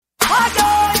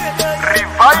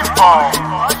The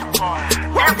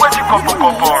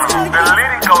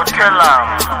lyrical killer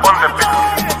on the beat.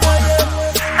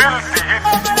 Feel the hit.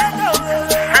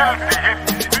 Feel the hit.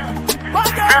 Feel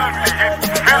the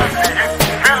hit. Feel the hit.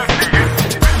 Feel the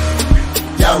hit.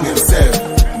 Young and sad.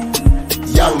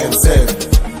 Young and sad.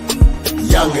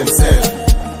 Young and sad.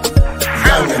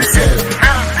 Young and sad.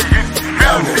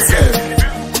 Young and sad.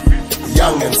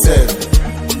 Young and sad.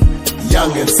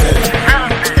 Young and sad.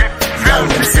 Young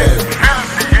and sad.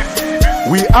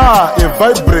 We are a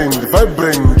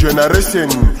vibrant generation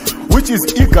which is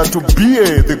eager to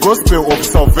bear the gospel of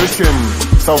salvation.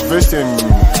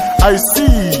 I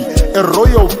see a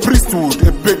royal priesthood,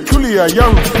 a peculiar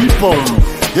young people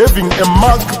having a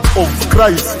mark of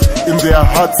Christ in their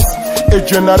hearts. A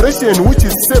generation which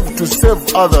is saved to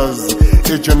save others.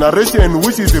 A generation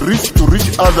which is rich to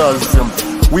reach others.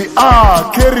 We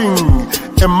are carrying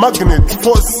a magnet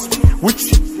force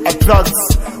which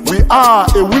attracts. We are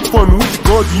a weapon which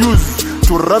God used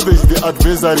to ravage the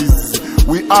adversaries.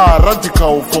 We are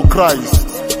radical for Christ.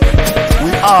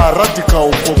 We are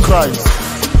radical for Christ.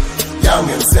 Young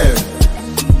and sad.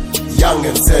 Young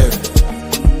and sad.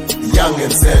 Young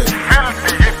and sad.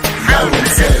 Young and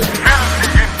sad.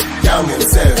 Young and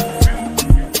sad.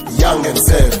 Young and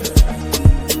sad.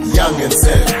 Young and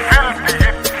sad.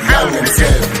 Young and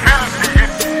sad.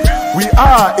 We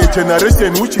are a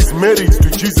generation which is married to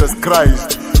Jesus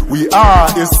Christ. We are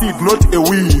a seed, not a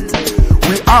weed.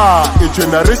 We are a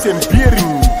generation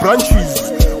bearing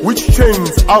branches which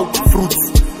churns out fruits.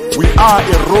 We are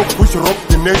a rock which rocked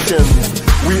the nations.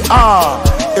 We are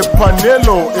a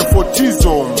panelo, a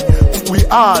fortizo. We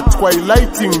are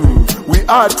twilighting. We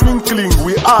are twinkling.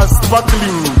 We are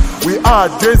sparkling. We are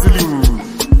dazzling.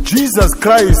 Jesus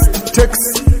Christ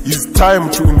takes his time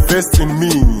to invest in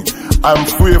me. I'm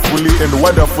fearfully and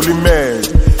wonderfully made.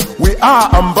 We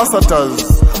are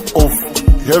ambassadors of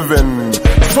heaven,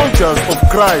 soldiers of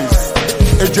Christ,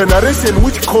 a generation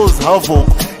which cause havoc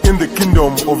in the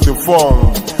kingdom of the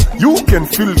form. You can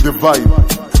feel the vibe.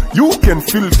 You can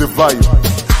feel the vibe.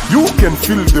 You can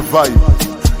feel the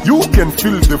vibe. You can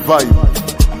feel the vibe.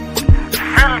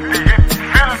 Feel the hit.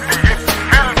 Feel the hit.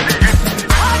 Feel the hit.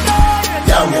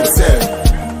 Young and sad.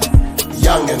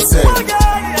 Young and sad.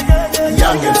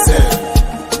 Young and sad.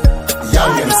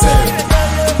 Young and sad.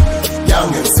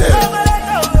 Young and sad.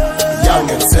 Young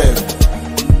and sad.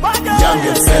 Young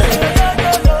and sad.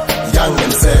 Young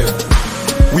and sad.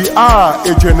 We are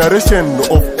a generation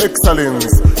of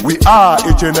excellence. We are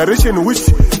a generation which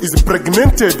is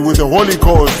pregnanted with the Holy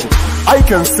Ghost. I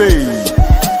can say,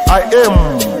 I am,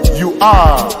 you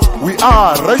are, we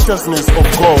are righteousness of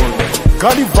God.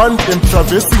 Gallivant and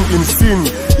traversing in sin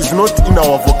is not in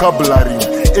our vocabulary.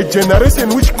 A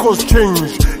generation which causes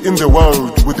change in the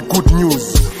world with good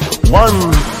news. 1,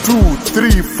 2,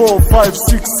 3, 4, 5,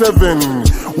 6, 7.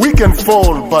 We can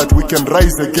fall, but we can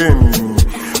rise again.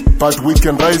 But we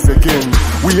can rise again.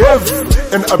 We have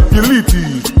an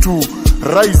ability to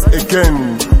rise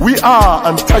again. We are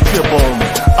untouchable,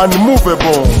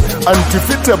 unmovable,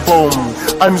 undefeatable,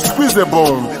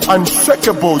 unsqueezable,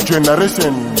 unshakable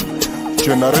generation.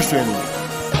 Generation.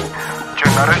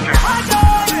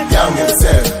 Young and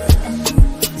sad.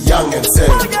 Young and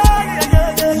sad.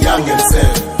 Young and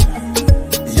sad.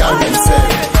 Young and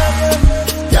sad.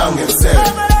 Young and sad.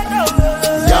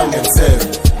 Young and sad.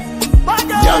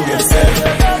 Young and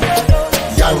sad.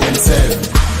 Young and sad.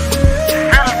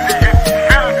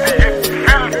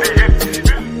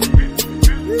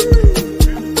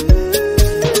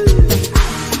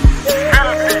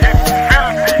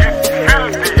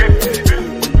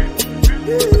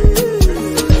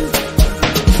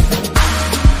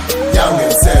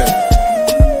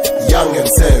 Young and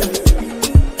sad.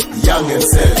 Young and sad. Young and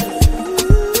sad.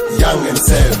 Young and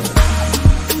sad.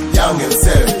 Young and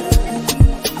sad.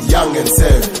 Young and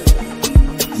sad.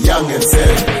 Young and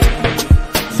sad.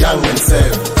 Young and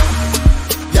sad.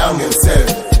 Young and sad.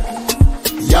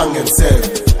 Young and sad.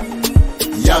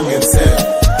 Young and sad.